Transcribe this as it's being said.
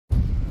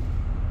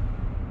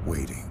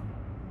Waiting.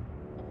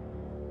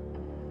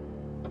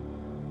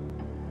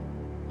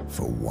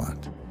 For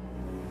what?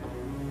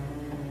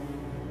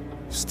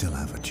 Still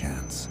have a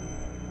chance.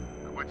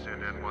 The Wits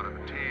End isn't one of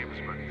the teams,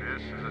 but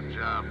this is a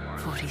job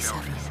for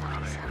 47.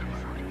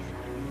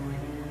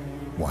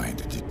 Why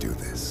did you do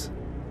this?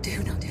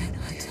 Do not let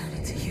her turn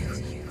it to you.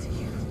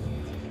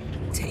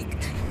 Take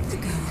the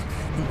girl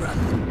and run.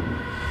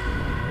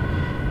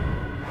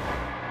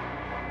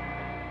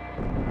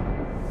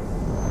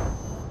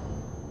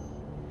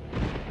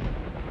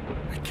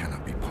 I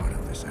cannot be part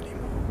of this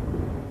anymore.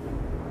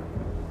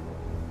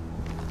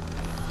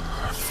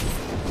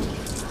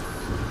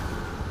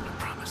 I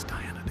promised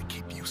Diana to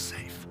keep you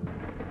safe.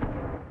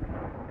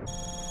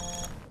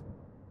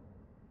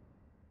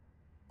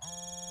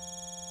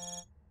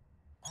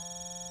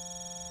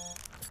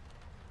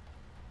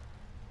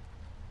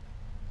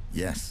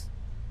 Yes.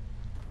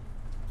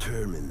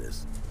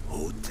 Terminus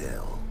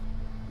Hotel,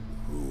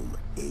 room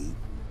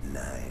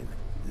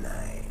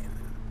 899.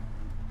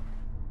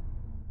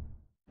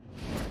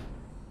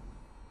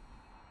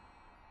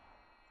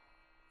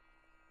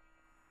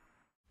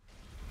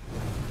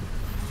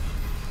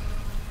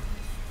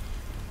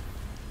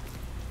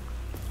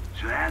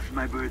 So I asked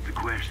my birds a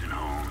question,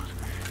 Holmes,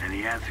 and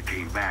the answer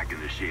came back in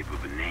the shape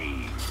of a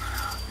name.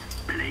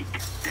 Blake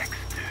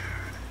Dexter.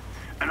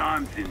 An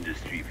arms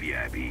industry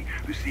VIP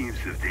who seems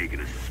to have taken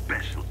a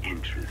special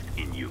interest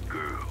in your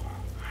girl.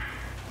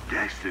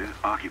 Dexter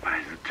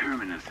occupies the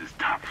Terminus's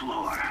top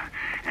floor,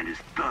 and his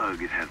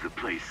thugs have the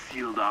place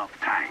sealed off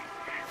tight.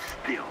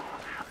 Still,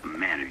 a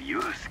man of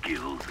your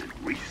skills and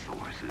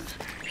resources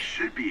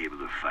should be able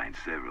to find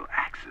several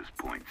access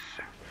points.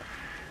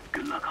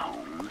 Good luck,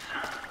 Holmes.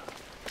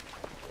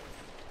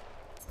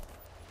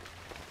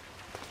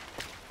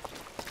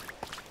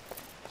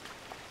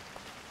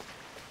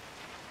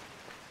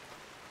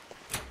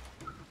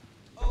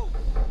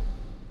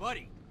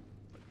 Buddy.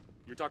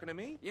 You're talking to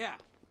me? Yeah.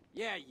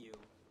 Yeah, you.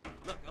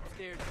 Look,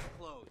 upstairs is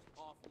closed.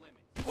 Off limits.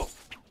 Whoa.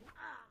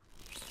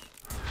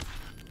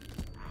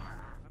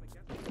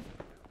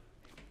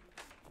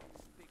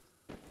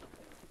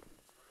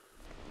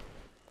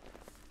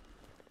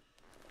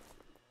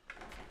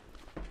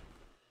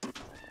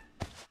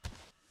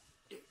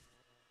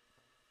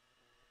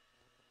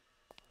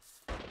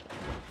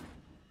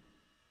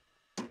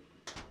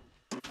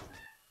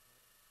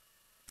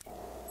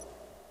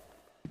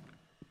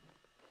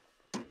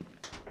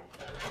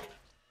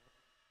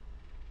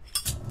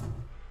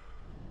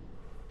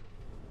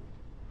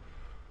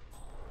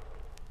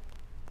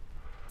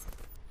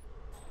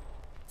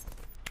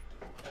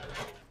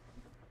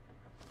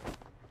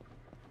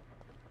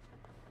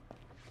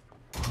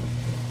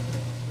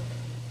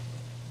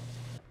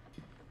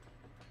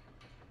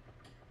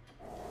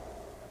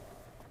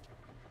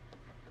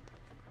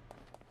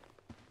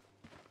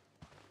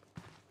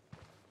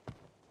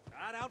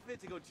 Odd outfit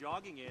to go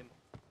jogging in.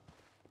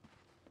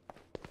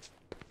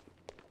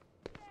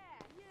 Yeah,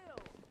 you.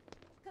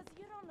 'Cause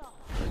you don't know.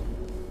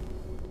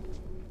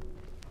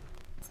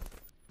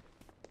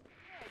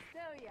 Yes, do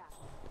ya?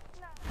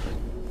 No.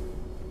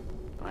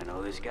 I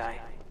know this guy.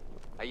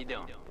 How you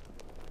doing?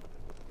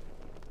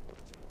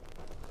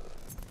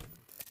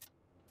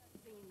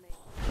 Seen me.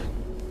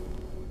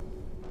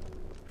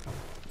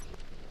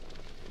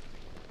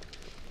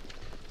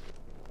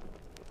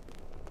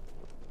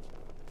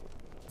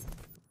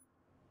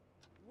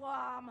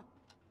 Wham!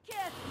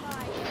 Kiss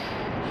my...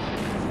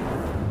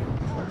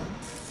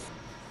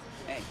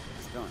 Hey,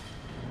 how's it going?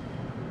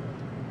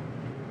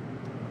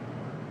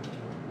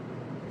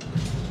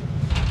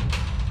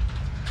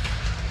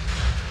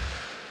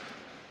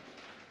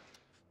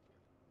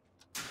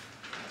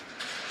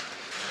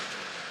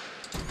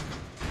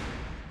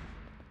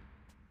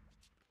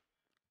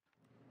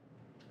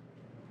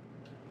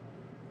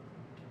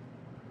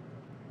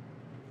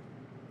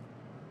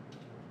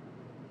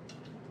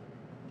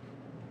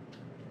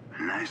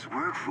 Nice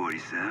work,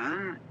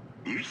 47.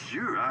 You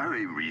sure are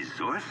a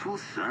resourceful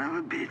son of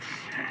a bitch.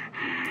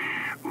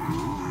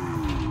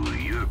 Ooh,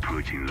 you're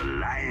approaching the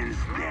lion's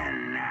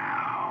den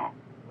now.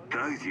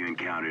 Thugs you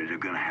encountered are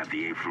gonna have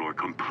the 8th floor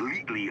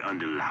completely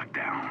under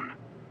lockdown.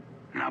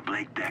 Now,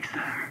 Blake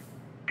Dexter,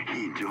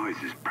 he enjoys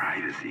his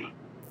privacy.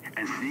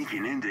 And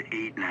sneaking into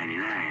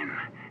 899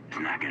 is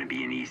not gonna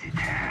be an easy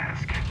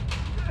task.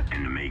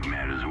 And to make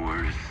matters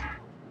worse,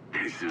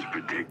 Dexter's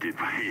protected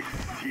by a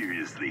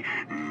seriously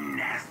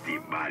nasty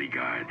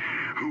bodyguard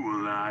who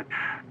will not,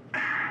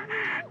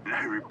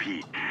 I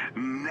repeat,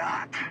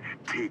 not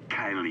take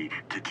kindly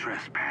to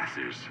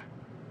trespassers.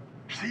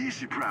 She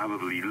should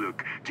probably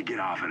look to get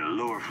off at a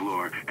lower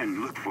floor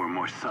and look for a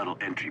more subtle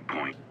entry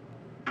point.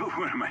 But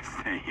what am I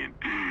saying?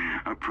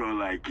 A pro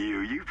like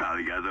you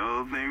probably got the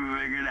whole thing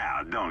figured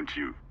out, don't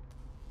you?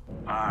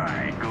 All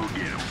right, go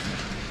get him.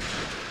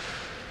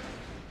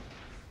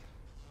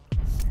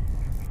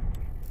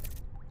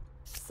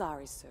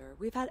 Sorry, sir.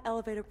 We've had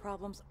elevator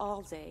problems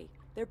all day.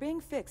 They're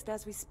being fixed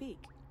as we speak.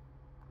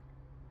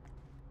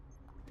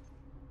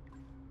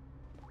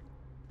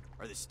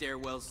 Are the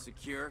stairwells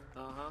secure?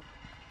 Uh-huh.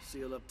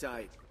 Seal up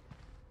tight.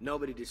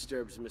 Nobody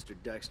disturbs Mr.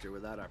 Dexter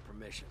without our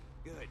permission.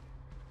 Good.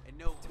 And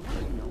no...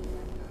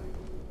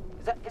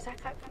 Is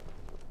that guy?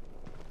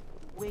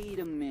 Wait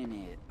a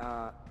minute,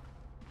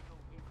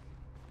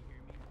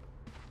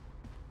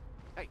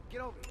 Hey,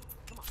 get over here.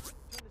 Come on, turn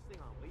this thing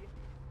on, will you?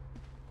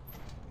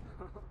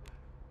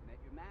 Met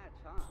your match,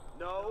 huh?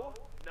 No,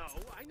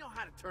 I know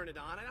how to turn it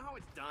on. I know how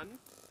it's done.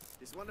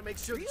 Just wanted to make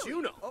sure that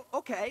you know. Oh,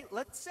 okay,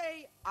 let's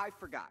say I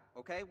forgot,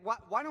 okay?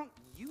 Why don't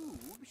you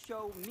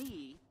show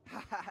me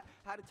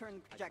how to turn the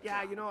projector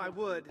Yeah, on? you know, I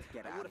would.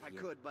 Get I out would of if I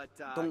here. could, but,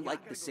 Don't yeah, I like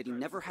gotta the go city, drive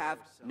never this have,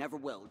 car, so- never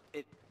will.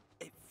 It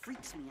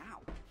freaks me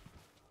out.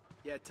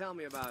 Yeah, tell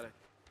me about it.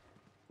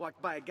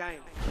 Walked by a guy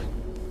in...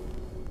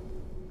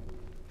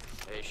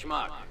 Hey,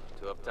 schmuck.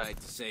 Too uptight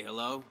to say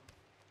hello?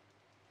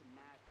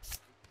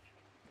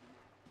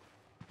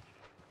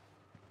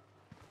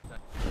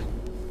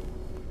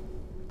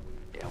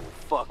 Yeah,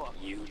 well, fuck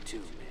you too,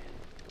 man.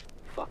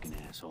 Fucking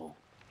asshole.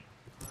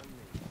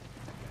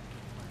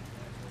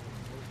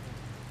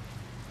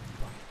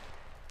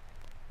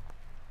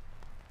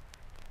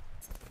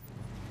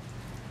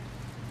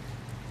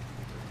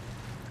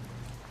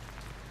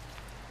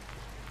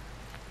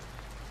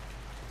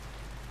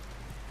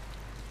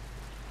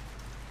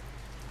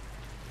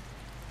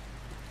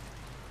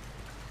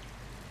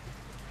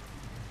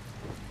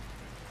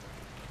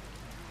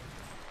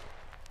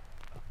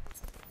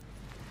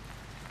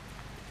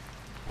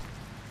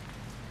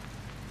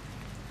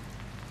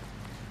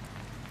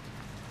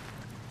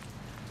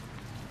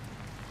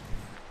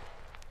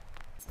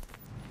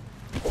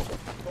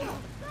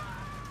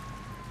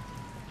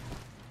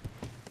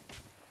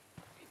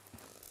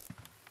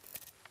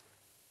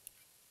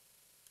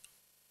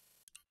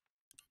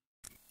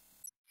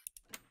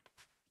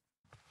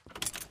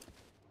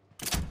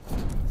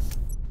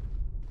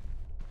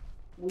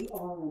 We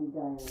are in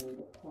dire need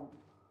of funds.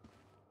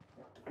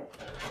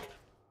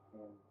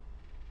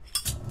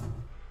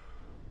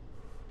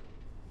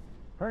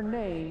 Her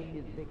name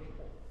is Victor.